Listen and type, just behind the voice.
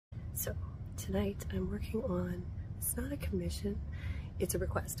So tonight I'm working on, it's not a commission, it's a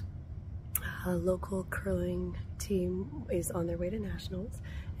request. A local curling team is on their way to nationals,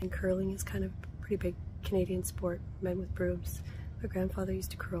 and curling is kind of a pretty big Canadian sport, men with brooms. My grandfather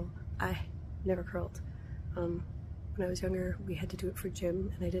used to curl. I never curled. When I was younger, we had to do it for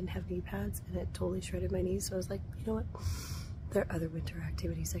gym, and I didn't have knee pads, and it totally shredded my knees, so I was like, you know what, there are other winter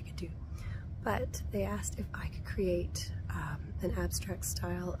activities I could do. But they asked if I could create an abstract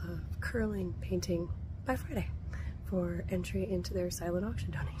style of curling painting by Friday for entry into their silent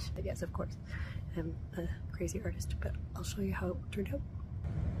auction donation. Yes, of course, I'm a crazy artist, but I'll show you how it turned out.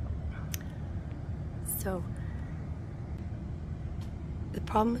 So, the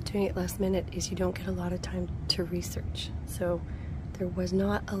problem with doing it last minute is you don't get a lot of time to research. So, there was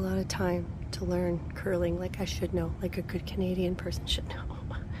not a lot of time to learn curling like I should know, like a good Canadian person should know.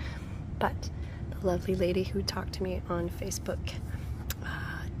 But the lovely lady who talked to me on Facebook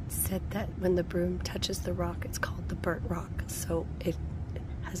said that when the broom touches the rock, it's called the burnt rock. So it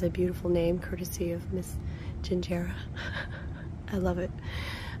has a beautiful name, courtesy of Miss Gingera. I love it.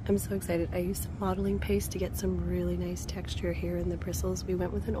 I'm so excited. I used some modeling paste to get some really nice texture here in the bristles. We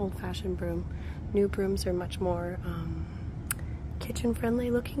went with an old-fashioned broom. New brooms are much more kitchen-friendly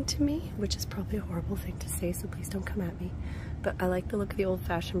looking to me, which is probably a horrible thing to say, so please don't come at me. But I like the look of the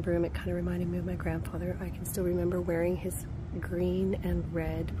old-fashioned broom. It kind of reminded me of my grandfather. I can still remember wearing his green and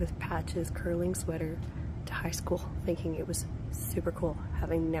red with patches curling sweater to high school, thinking it was super cool,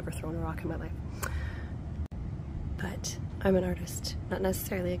 having never thrown a rock in my life. But I'm an artist, not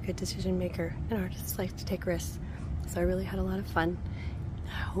necessarily a good decision maker. An artist likes to take risks, so I really had a lot of fun.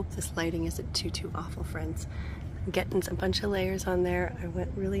 I hope this lighting isn't too awful, friends. I'm getting a bunch of layers on there. I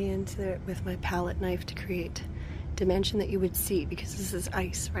went really into it with my palette knife to create dimension that you would see, because this is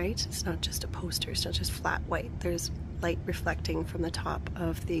ice, right? It's not just a poster, it's not just flat white. There's light reflecting from the top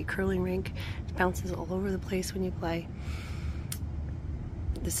of the curling rink. It bounces all over the place when you play.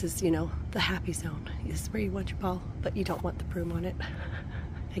 This is, you know, the happy zone. This is where you want your ball, but you don't want the broom on it.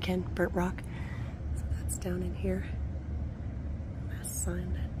 Again, burnt rock. So that's down in here. Last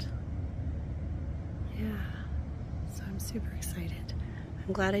sign it. Yeah. So I'm super excited.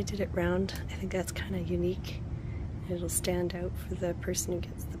 I'm glad I did it round. I think that's kind of unique. It'll stand out for the person who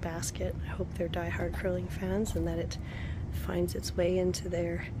gets the basket. I hope they're die-hard curling fans and that it finds its way into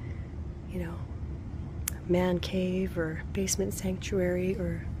their, you know, man cave or basement sanctuary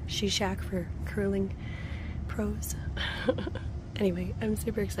or she shack for curling pros. Anyway, I'm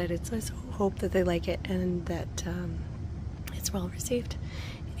super excited, so I so hope that they like it and that it's well received.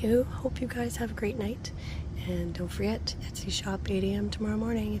 Anywho, hope you guys have a great night, and don't forget, Etsy shop 8 AM tomorrow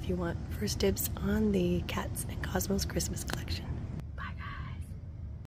morning if you want first dibs on the Cats and Cosmos Christmas collection.